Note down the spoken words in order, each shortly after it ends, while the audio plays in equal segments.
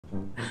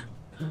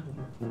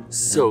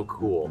So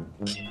cool.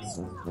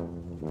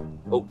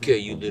 Okay,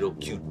 you little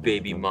cute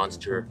baby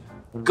monster.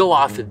 Go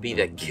off and be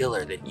the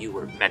killer that you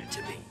were meant to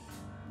be.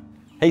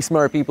 Hey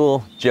smart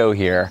people, Joe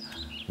here.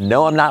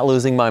 No, I'm not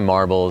losing my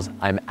marbles.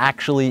 I'm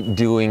actually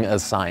doing a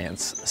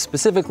science.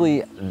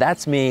 Specifically,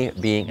 that's me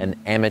being an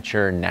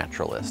amateur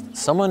naturalist,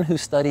 someone who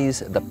studies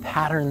the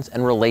patterns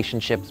and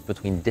relationships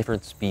between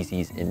different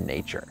species in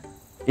nature.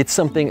 It's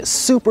something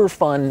super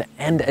fun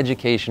and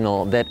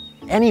educational that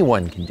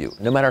anyone can do,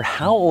 no matter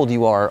how old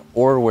you are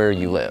or where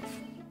you live.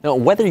 Now,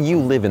 whether you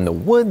live in the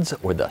woods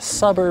or the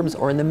suburbs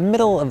or in the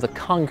middle of the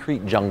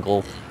concrete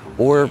jungle,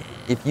 or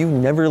if you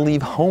never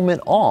leave home at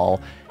all,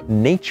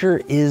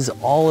 nature is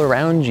all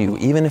around you,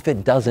 even if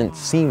it doesn't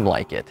seem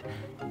like it.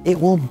 It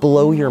will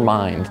blow your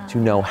mind to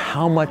know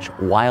how much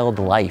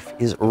wildlife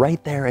is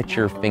right there at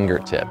your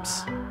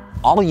fingertips.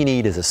 All you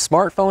need is a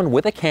smartphone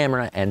with a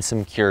camera and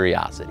some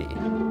curiosity.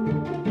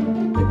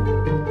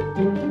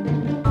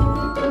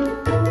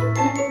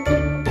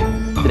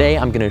 Today,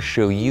 I'm going to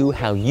show you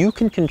how you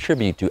can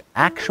contribute to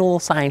actual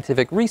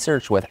scientific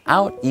research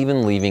without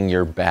even leaving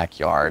your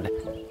backyard,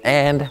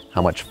 and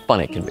how much fun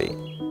it can be.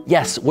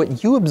 Yes,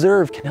 what you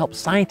observe can help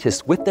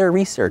scientists with their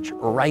research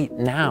right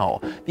now,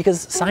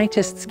 because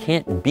scientists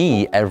can't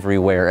be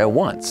everywhere at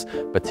once,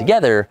 but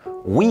together,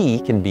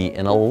 we can be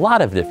in a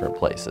lot of different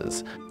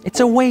places.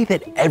 It's a way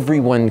that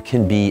everyone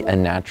can be a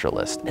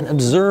naturalist and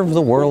observe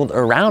the world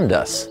around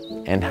us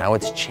and how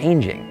it's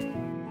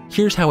changing.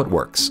 Here's how it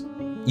works.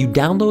 You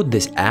download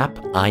this app,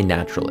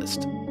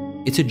 iNaturalist.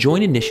 It's a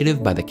joint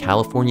initiative by the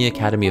California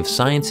Academy of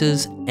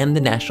Sciences and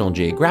the National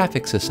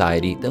Geographic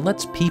Society that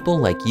lets people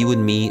like you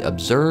and me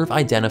observe,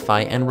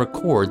 identify, and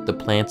record the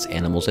plants,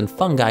 animals, and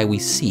fungi we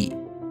see.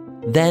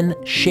 Then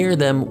share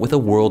them with a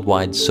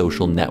worldwide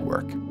social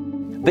network.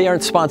 They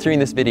aren't sponsoring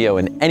this video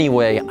in any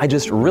way. I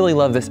just really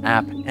love this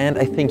app, and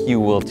I think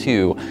you will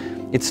too.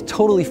 It's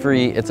totally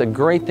free, it's a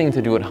great thing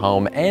to do at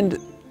home, and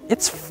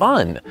it's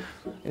fun.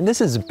 And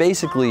this is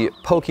basically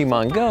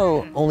Pokemon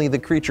Go, only the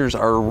creatures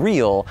are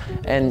real,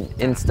 and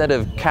instead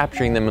of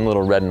capturing them in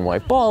little red and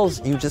white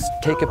balls, you just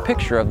take a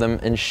picture of them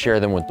and share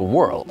them with the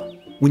world.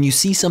 When you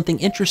see something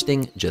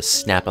interesting,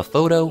 just snap a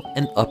photo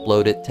and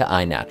upload it to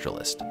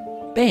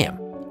iNaturalist. Bam!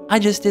 I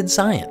just did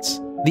science.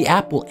 The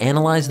app will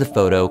analyze the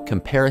photo,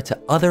 compare it to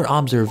other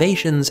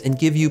observations, and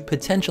give you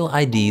potential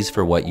IDs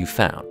for what you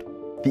found.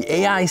 The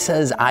AI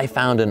says I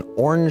found an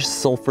orange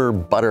sulfur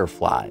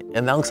butterfly,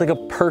 and that looks like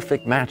a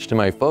perfect match to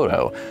my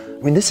photo.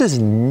 I mean, this is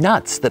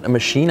nuts that a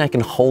machine I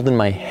can hold in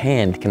my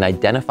hand can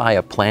identify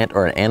a plant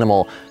or an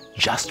animal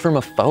just from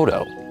a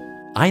photo.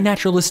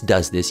 iNaturalist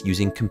does this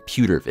using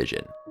computer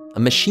vision,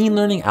 a machine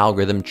learning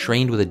algorithm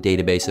trained with a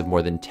database of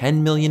more than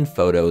 10 million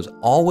photos,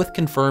 all with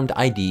confirmed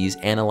IDs,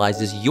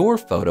 analyzes your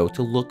photo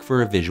to look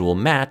for a visual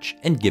match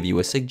and give you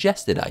a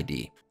suggested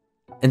ID.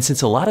 And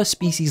since a lot of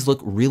species look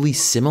really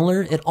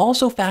similar, it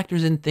also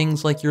factors in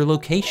things like your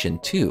location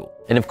too.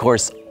 And of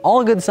course,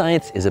 all good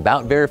science is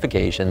about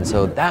verification,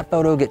 so that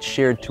photo gets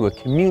shared to a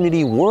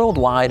community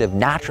worldwide of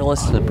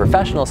naturalists and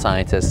professional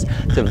scientists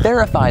to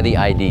verify the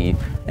ID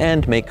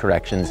and make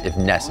corrections if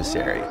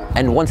necessary.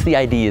 And once the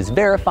ID is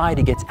verified,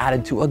 it gets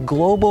added to a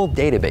global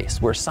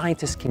database where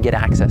scientists can get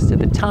access to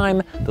the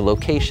time, the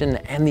location,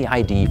 and the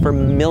ID for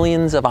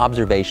millions of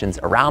observations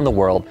around the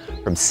world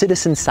from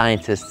citizen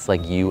scientists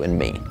like you and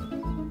me.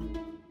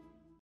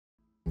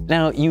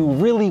 Now, you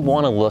really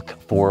want to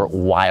look for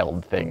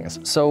wild things,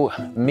 so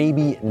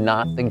maybe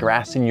not the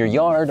grass in your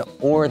yard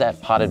or that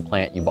potted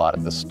plant you bought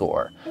at the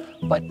store.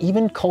 But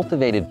even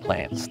cultivated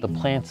plants, the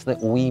plants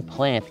that we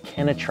plant,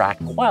 can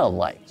attract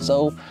wildlife.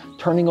 So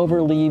turning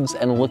over leaves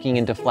and looking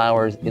into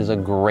flowers is a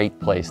great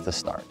place to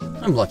start.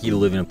 I'm lucky to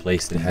live in a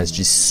place that has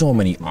just so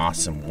many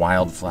awesome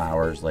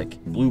wildflowers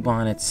like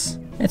bluebonnets.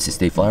 That's a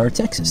state flower of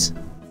Texas.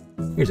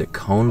 Here's a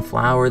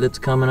coneflower that's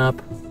coming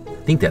up.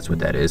 I think that's what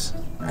that is.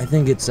 I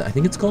think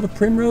it's called a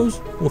primrose.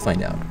 We'll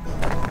find out.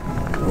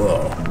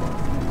 Whoa.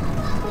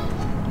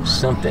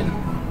 Something.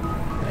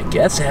 I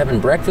guess having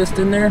breakfast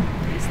in there.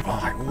 Oh,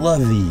 I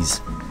love these.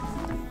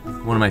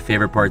 One of my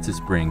favorite parts of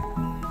spring.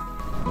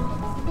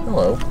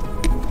 Hello.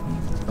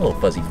 Hello,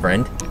 fuzzy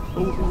friend.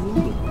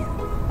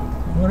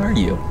 What are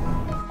you?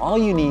 All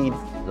you need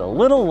is a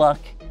little luck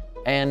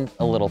and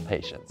a little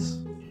patience.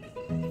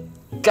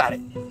 Got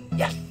it.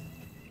 Yes.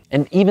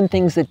 And even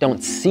things that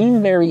don't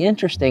seem very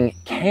interesting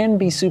can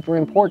be super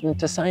important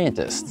to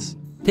scientists.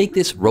 Take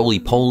this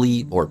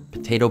roly-poly, or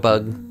potato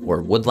bug,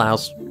 or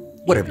woodlouse,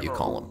 whatever you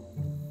call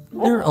them.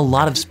 There are a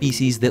lot of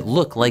species that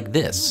look like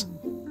this.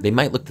 They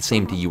might look the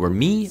same to you or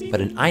me,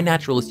 but an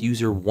iNaturalist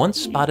user once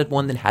spotted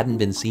one that hadn't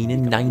been seen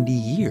in 90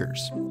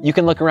 years. You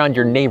can look around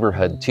your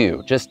neighborhood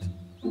too, just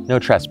no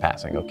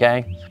trespassing,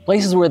 okay?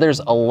 Places where there's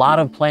a lot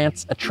of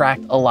plants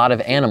attract a lot of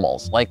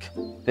animals, like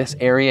this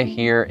area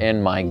here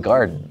in my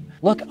garden.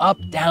 Look up,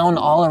 down,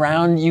 all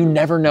around, you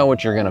never know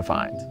what you're gonna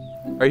find.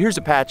 All right, here's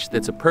a patch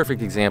that's a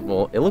perfect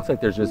example. It looks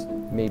like there's just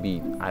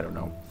maybe, I don't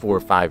know, 4 or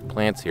 5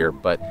 plants here,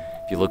 but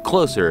if you look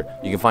closer,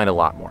 you can find a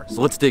lot more.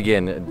 So let's dig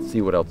in and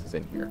see what else is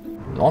in here.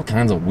 all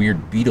kinds of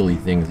weird beetle-y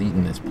things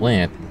eating this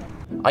plant.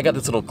 I got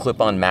this little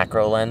clip-on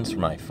macro lens for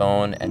my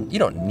phone, and you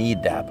don't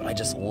need that, but I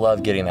just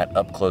love getting that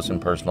up-close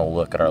and personal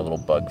look at our little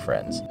bug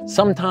friends.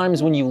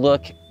 Sometimes when you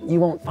look, you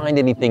won't find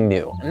anything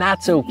new, and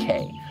that's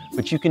okay,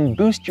 but you can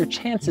boost your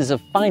chances of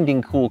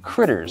finding cool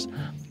critters.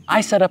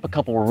 I set up a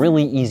couple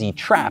really easy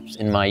traps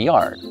in my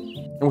yard.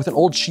 And with an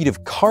old sheet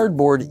of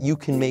cardboard, you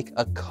can make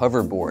a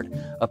cover board,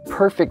 a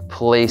perfect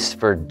place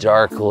for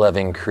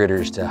dark-loving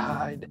critters to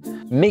hide.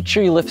 Make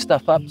sure you lift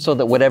stuff up so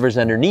that whatever's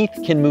underneath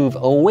can move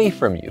away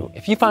from you.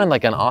 If you find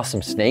like an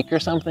awesome snake or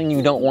something,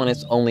 you don't want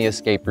its only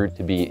escape route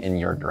to be in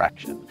your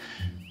direction.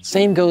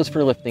 Same goes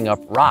for lifting up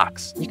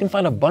rocks. You can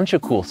find a bunch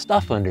of cool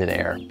stuff under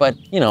there, but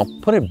you know,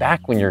 put it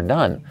back when you're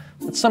done.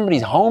 It's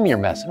somebody's home you're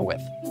messing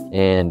with.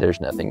 And there's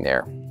nothing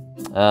there.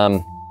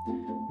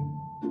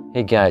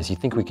 Hey guys, you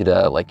think we could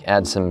like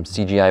add some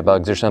CGI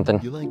bugs or something?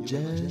 You like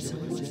jazz?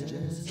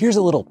 Here's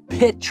a little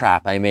pit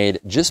trap I made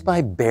just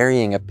by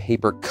burying a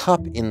paper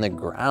cup in the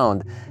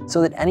ground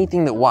so that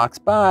anything that walks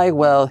by,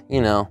 well,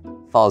 you know,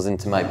 falls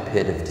into my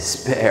pit of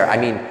despair. I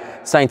mean,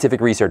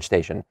 scientific research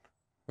station.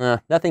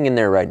 Nothing in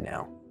there right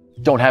now.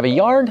 Don't have a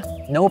yard?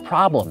 No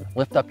problem.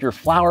 Lift up your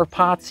flower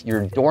pots,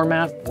 your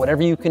doormat,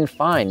 whatever you can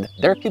find.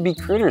 There could be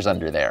critters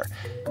under there.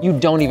 You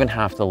don't even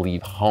have to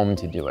leave home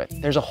to do it.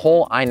 There's a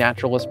whole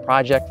iNaturalist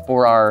project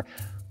for our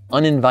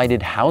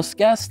uninvited house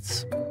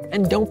guests.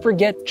 And don't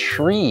forget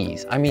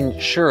trees. I mean,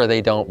 sure,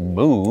 they don't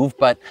move,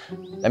 but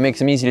that makes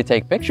them easy to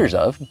take pictures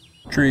of.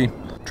 Tree,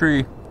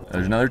 tree,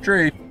 there's another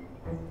tree.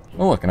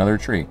 Oh look, another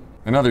tree,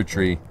 another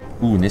tree.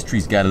 Ooh, and this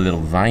tree's got a little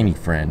viney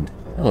friend.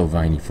 Hello,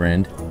 viney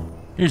friend.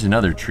 Here's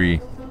another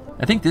tree.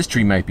 I think this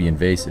tree might be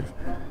invasive.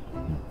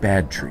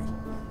 Bad tree.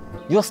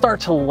 You'll start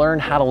to learn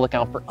how to look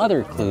out for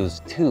other clues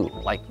too,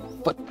 like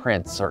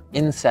footprints or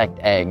insect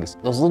eggs,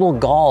 those little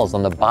galls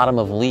on the bottom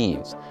of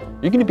leaves.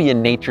 You're gonna be a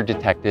nature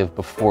detective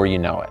before you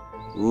know it.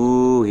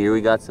 Ooh, here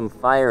we got some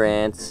fire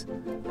ants,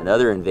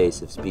 another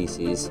invasive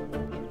species.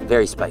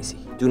 Very spicy,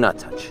 do not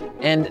touch.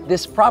 And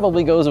this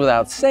probably goes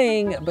without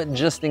saying, but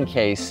just in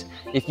case,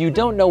 if you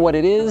don't know what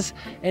it is,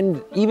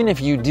 and even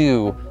if you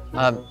do,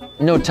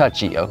 no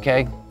touchy,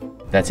 okay?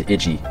 That's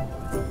itchy.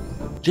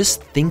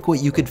 Just think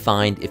what you could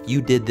find if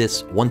you did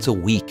this once a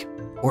week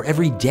or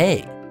every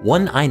day.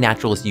 One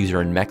iNaturalist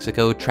user in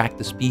Mexico tracked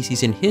the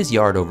species in his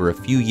yard over a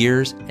few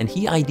years, and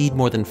he ID'd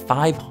more than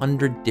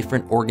 500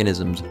 different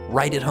organisms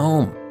right at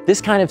home.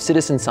 This kind of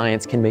citizen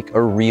science can make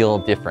a real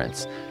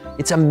difference.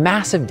 It's a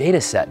massive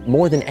data set,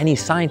 more than any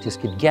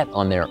scientist could get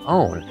on their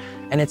own,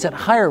 and it's at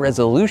higher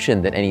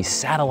resolution than any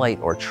satellite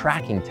or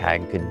tracking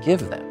tag could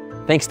give them.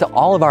 Thanks to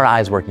all of our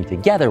eyes working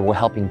together, we're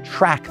helping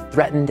track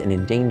threatened and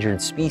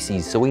endangered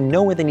species so we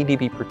know where they need to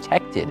be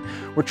protected.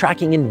 We're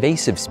tracking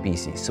invasive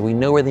species so we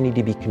know where they need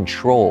to be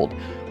controlled.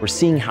 We're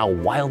seeing how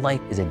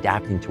wildlife is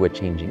adapting to a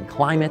changing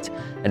climate.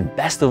 And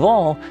best of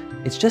all,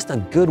 it's just a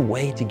good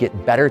way to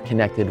get better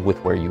connected with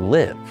where you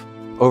live.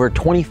 Over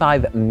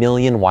 25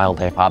 million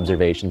wildlife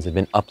observations have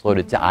been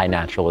uploaded to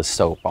iNaturalist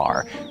so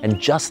far. And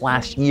just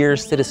last year,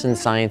 citizen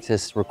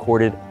scientists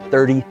recorded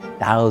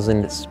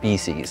 30,000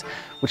 species,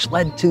 which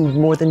led to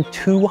more than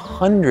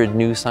 200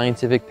 new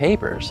scientific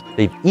papers.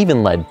 They've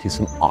even led to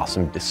some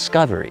awesome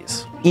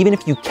discoveries. Even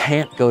if you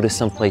can't go to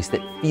someplace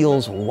that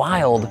feels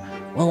wild,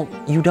 well,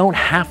 you don't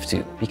have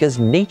to, because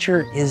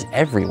nature is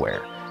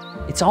everywhere.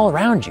 It's all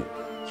around you.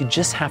 You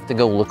just have to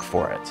go look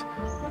for it.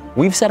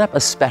 We've set up a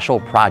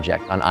special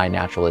project on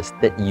iNaturalist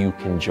that you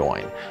can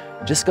join.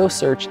 Just go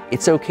search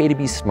It's Okay to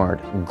Be Smart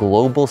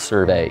Global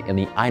Survey in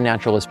the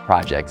iNaturalist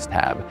Projects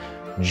tab.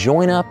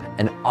 Join up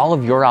and all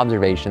of your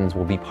observations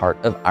will be part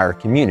of our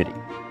community.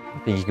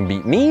 Think you can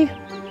beat me?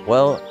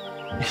 Well,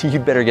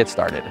 you'd better get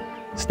started.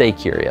 Stay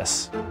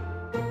curious.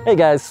 Hey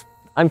guys,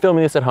 I'm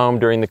filming this at home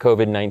during the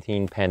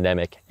COVID-19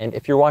 pandemic, and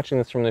if you're watching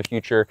this from the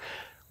future,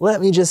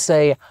 let me just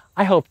say,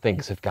 I hope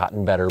things have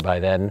gotten better by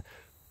then.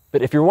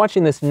 But if you're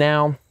watching this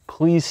now,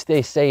 please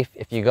stay safe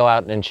if you go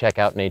out and check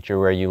out nature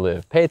where you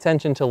live. Pay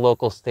attention to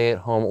local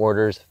stay-at-home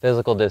orders,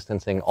 physical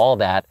distancing, all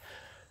that.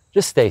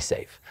 Just stay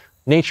safe.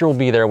 Nature will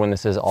be there when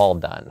this is all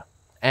done.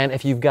 And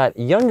if you've got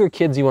younger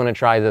kids you want to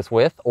try this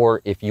with,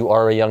 or if you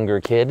are a younger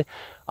kid,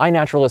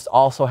 iNaturalist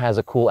also has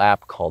a cool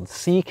app called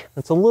Seek.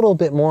 It's a little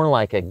bit more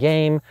like a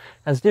game,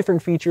 has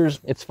different features.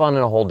 It's fun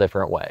in a whole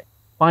different way.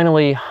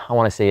 Finally, I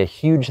want to say a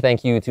huge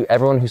thank you to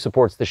everyone who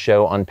supports the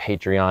show on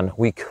Patreon.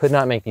 We could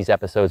not make these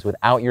episodes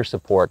without your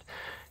support.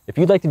 If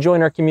you'd like to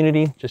join our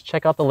community, just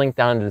check out the link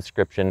down in the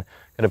description.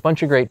 Got a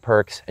bunch of great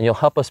perks, and you'll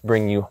help us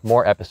bring you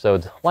more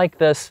episodes like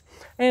this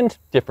and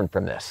different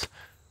from this.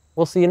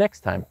 We'll see you next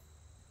time.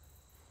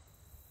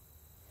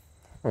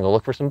 I'm gonna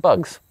look for some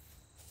bugs.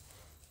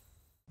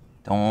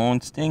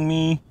 Don't sting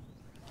me.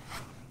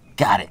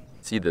 Got it.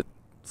 See the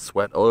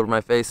sweat all over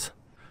my face?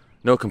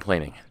 No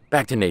complaining.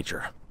 Back to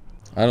nature.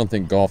 I don't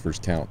think golfers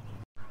count.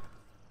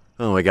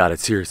 Oh my God,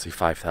 it's seriously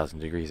 5,000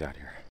 degrees out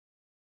here.